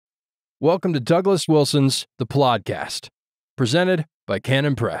Welcome to Douglas Wilson's The Plodcast, presented by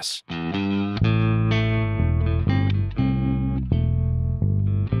Canon Press.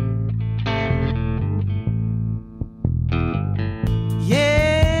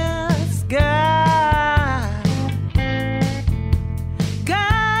 Yes, God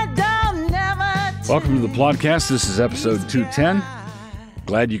don't never. Welcome to the Plodcast. This is episode 210.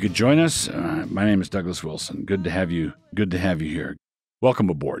 Glad you could join us. My name is Douglas Wilson. Good to have you. Good to have you here. Welcome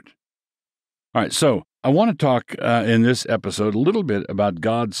aboard. All right, so I want to talk in this episode a little bit about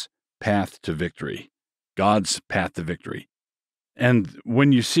God's path to victory. God's path to victory. And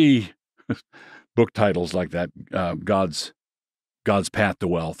when you see book titles like that, God's path to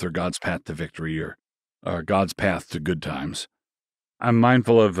wealth, or God's path to victory, or God's path to good times, I'm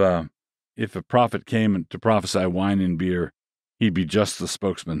mindful of if a prophet came to prophesy wine and beer, he'd be just the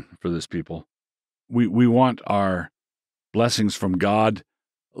spokesman for this people. We want our blessings from God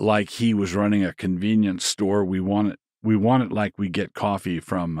like he was running a convenience store. We want it like we get coffee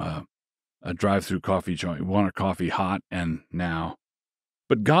from a drive-through coffee joint. We want our coffee hot and now.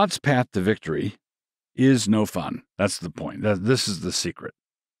 But God's path to victory is no fun. That's the point. This is the secret.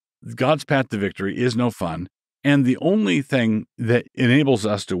 God's path to victory is no fun, and the only thing that enables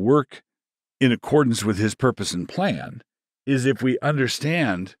us to work in accordance with his purpose and plan is if we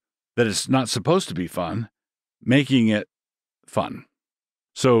understand that it's not supposed to be fun, making it fun.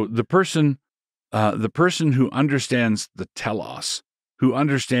 So the person who understands the telos, who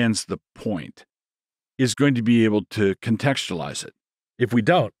understands the point, is going to be able to contextualize it. If we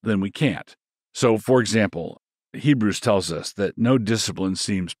don't, then we can't. So, for example, Hebrews tells us that no discipline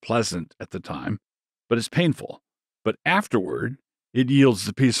seems pleasant at the time, but it's painful. But afterward, it yields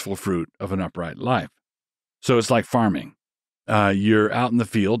the peaceful fruit of an upright life. So it's like farming. You're out in the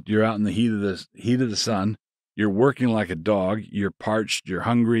field. You're out in the heat of the sun. You're working like a dog. You're parched. You're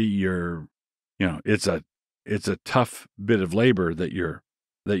hungry. It's a tough bit of labor that you're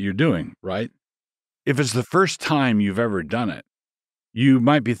doing, right? If it's the first time you've ever done it, you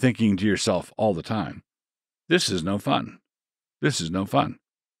might be thinking to yourself all the time, this is no fun. This is no fun.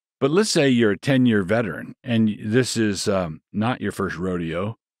 But let's say you're a 10-year veteran and this is not your first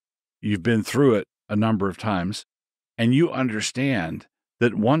rodeo. You've been through it a number of times, and you understand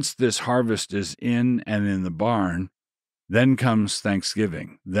that once this harvest is in and in the barn, then comes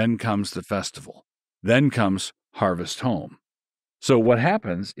Thanksgiving, then comes the festival, then comes harvest home. So what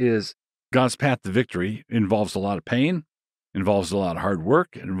happens is God's path to victory involves a lot of pain, involves a lot of hard work,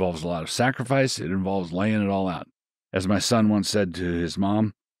 it involves a lot of sacrifice, it involves laying it all out. As my son once said to his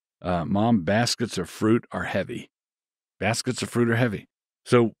mom, Mom, baskets of fruit are heavy. Baskets of fruit are heavy.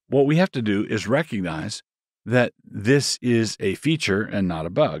 So what we have to do is recognize that this is a feature and not a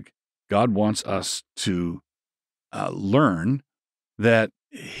bug. God wants us to learn that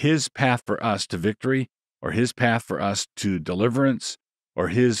his path for us to victory, or his path for us to deliverance, or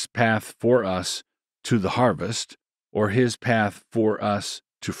his path for us to the harvest, or his path for us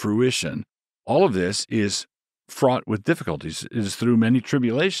to fruition, all of this is fraught with difficulties. It is through many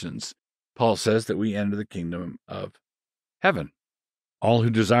tribulations, Paul says, that we enter the kingdom of heaven. All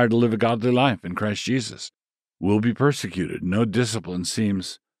who desire to live a godly life in Christ Jesus will be persecuted. No discipline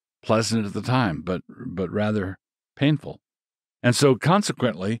seems pleasant at the time, but rather painful. And so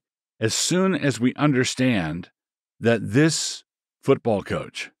consequently, as soon as we understand that this football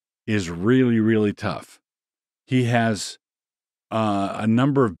coach is really, really tough, he has a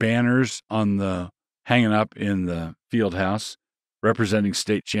number of banners hanging up in the field house representing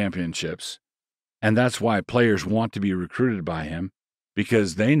state championships. And that's why players want to be recruited by him,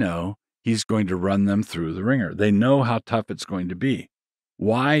 because they know he's going to run them through the ringer. They know how tough it's going to be.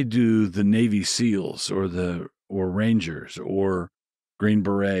 Why do the Navy SEALs or Rangers or Green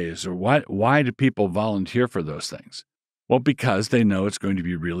Berets, or why do people volunteer for those things? Well, because they know it's going to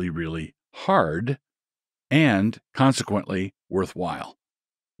be really, really hard and consequently worthwhile.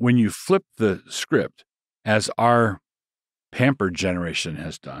 When you flip the script, as our pampered generation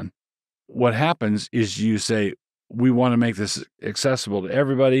has done, what happens is you say, we want to make this accessible to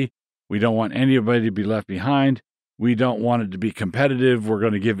everybody. We don't want anybody to be left behind. We don't want it to be competitive. We're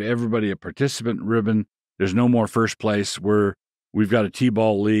going to give everybody a participant ribbon. There's no more first place. We've got a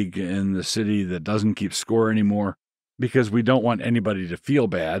T-ball league in the city that doesn't keep score anymore because we don't want anybody to feel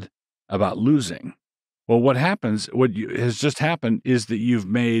bad about losing. Well, what has just happened is that you've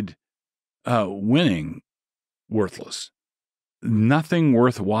made winning worthless. Nothing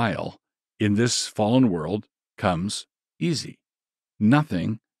worthwhile in this fallen world comes easy.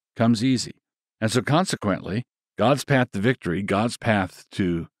 Nothing comes easy. And so consequently, God's path to victory, God's path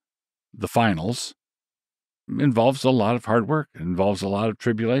to the finals, involves a lot of hard work. It involves a lot of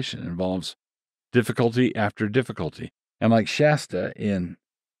tribulation. It involves difficulty after difficulty. And like Shasta in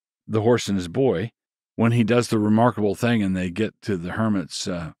The Horse and His Boy, when he does the remarkable thing and they get to the hermit's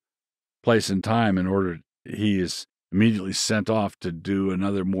place and time he is immediately sent off to do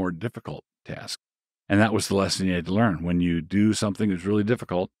another more difficult task. And that was the lesson he had to learn. When you do something that's really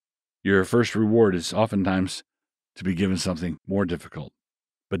difficult, your first reward is oftentimes to be given something more difficult.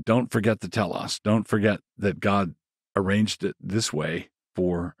 But don't forget the telos. Don't forget that God arranged it this way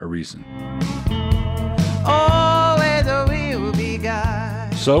for a reason. Always will be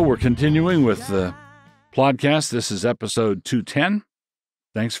God. So we're continuing with the Plodcast. This is episode 210.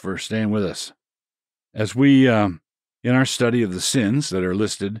 Thanks for staying with us. As we, in our study of the sins that are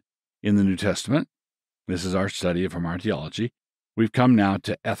listed in the New Testament, this is our study of hamartiology, we've come now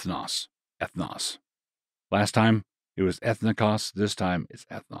to ethnos. Ethnos. Last time it was ethnikos. This time it's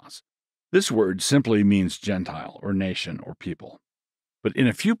ethnos. This word simply means Gentile or nation or people. But in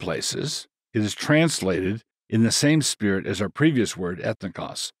a few places, it is translated in the same spirit as our previous word,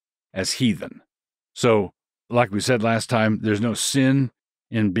 ethnikos, as heathen. So, like we said last time, there's no sin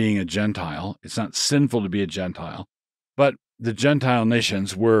in being a Gentile. It's not sinful to be a Gentile. But the Gentile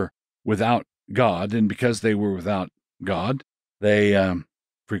nations were without God, and because they were without God, they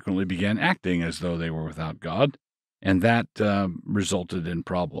frequently began acting as though they were without God, and that resulted in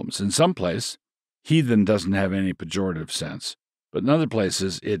problems. In some place, heathen doesn't have any pejorative sense, but in other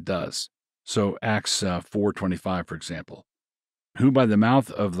places it does. So Acts 4:25, for example, who by the mouth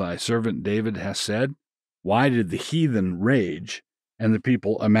of thy servant David has said, why did the heathen rage and the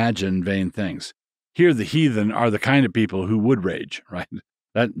people imagine vain things? Here the heathen are the kind of people who would rage, right?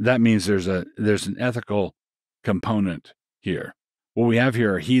 That means there's an ethical component here. What we have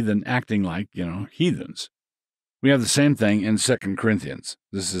here are heathen acting like, heathens. We have the same thing in 2 Corinthians.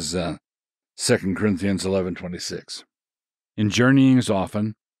 This is 2 Corinthians 11:26. In journeyings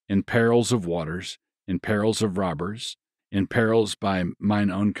often, in perils of waters, in perils of robbers, in perils by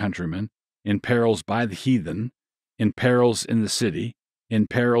mine own countrymen, in perils by the heathen, in perils in the city, in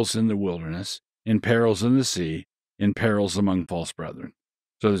perils in the wilderness, in perils in the sea, in perils among false brethren.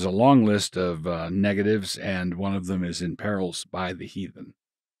 So there's a long list of negatives, and one of them is in perils by the heathen.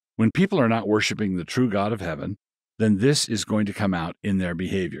 When people are not worshiping the true God of heaven, then this is going to come out in their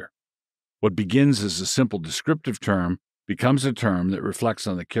behavior. What begins as a simple descriptive term becomes a term that reflects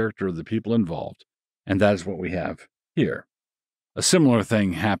on the character of the people involved, and that is what we have here. A similar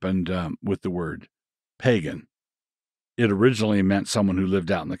thing happened with the word pagan. It originally meant someone who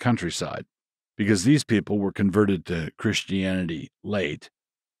lived out in the countryside, because these people were converted to Christianity late,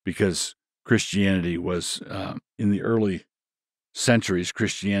 because Christianity was, in the early centuries,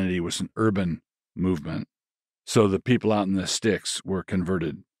 Christianity was an urban movement. So the people out in the sticks were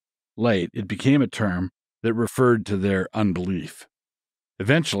converted late. It became a term that referred to their unbelief.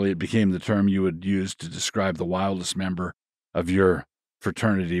 Eventually, it became the term you would use to describe the wildest member of your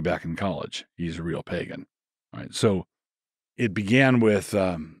fraternity back in college. He's a real pagan. All right, so it began with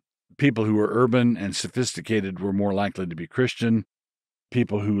people who were urban and sophisticated were more likely to be Christian.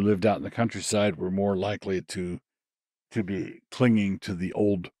 People who lived out in the countryside were more likely to be clinging to the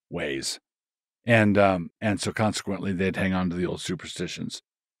old ways. And so consequently, they'd hang on to the old superstitions.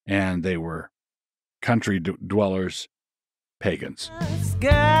 And they were country dwellers, pagans.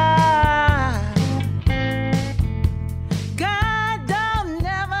 God don't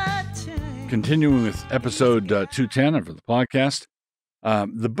never change. Continuing with episode 210 of the podcast,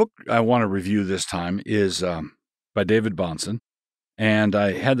 the book I want to review this time is by David Bahnsen, and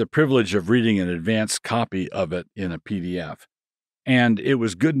I had the privilege of reading an advanced copy of it in a PDF. And it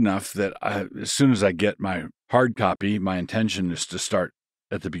was good enough that as soon as I get my hard copy, my intention is to start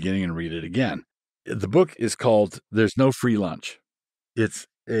at the beginning and read it again. The book is called There's No Free Lunch. It's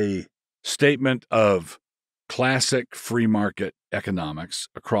a statement of classic free market economics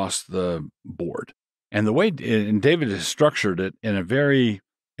across the board. And the way and David has structured it in a very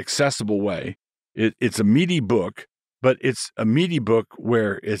accessible way. It's a meaty book, but it's a meaty book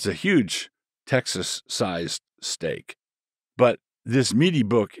where it's a huge Texas-sized steak. But this meaty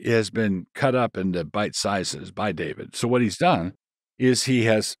book has been cut up into bite sizes by David. So what he's done is he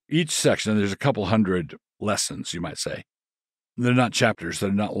has each section, there's a couple hundred lessons, you might say. They're not chapters.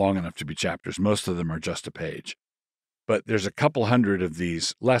 They're not long enough to be chapters. Most of them are just a page. But there's a couple hundred of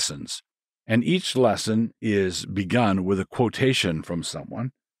these lessons, and each lesson is begun with a quotation from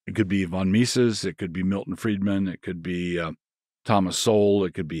someone. It could be von Mises, it could be Milton Friedman, it could be Thomas Sowell,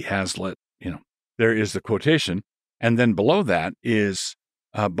 it could be Hazlitt. There is the quotation, and then below that is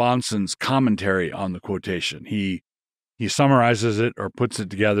Bahnsen's commentary on the quotation. He summarizes it or puts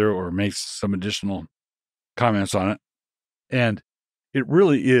it together or makes some additional comments on it. And it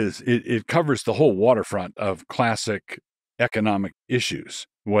really is, it covers the whole waterfront of classic economic issues,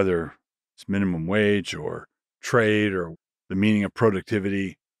 whether it's minimum wage or trade or the meaning of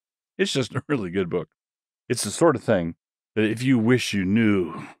productivity. It's just a really good book. It's the sort of thing that if you wish you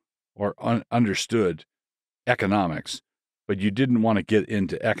knew or understood economics, but you didn't want to get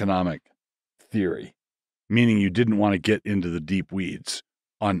into economic theory, meaning you didn't want to get into the deep weeds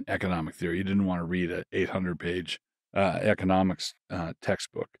on economic theory. You didn't want to read an 800-page economics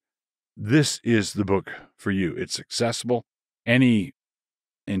textbook. This is the book for you. It's accessible. Any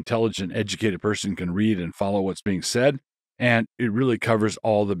intelligent, educated person can read and follow what's being said, and it really covers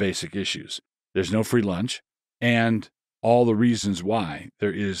all the basic issues. There's no free lunch, and all the reasons why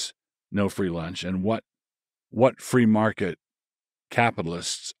there is no free lunch, and what free market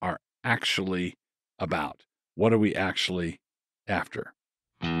capitalists are actually about. What are we actually after?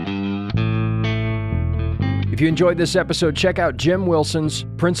 If you enjoyed this episode, check out Jim Wilson's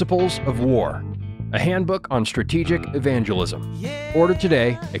Principles of War, a handbook on strategic evangelism. Order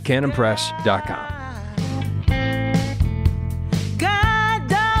today at canonpress.com.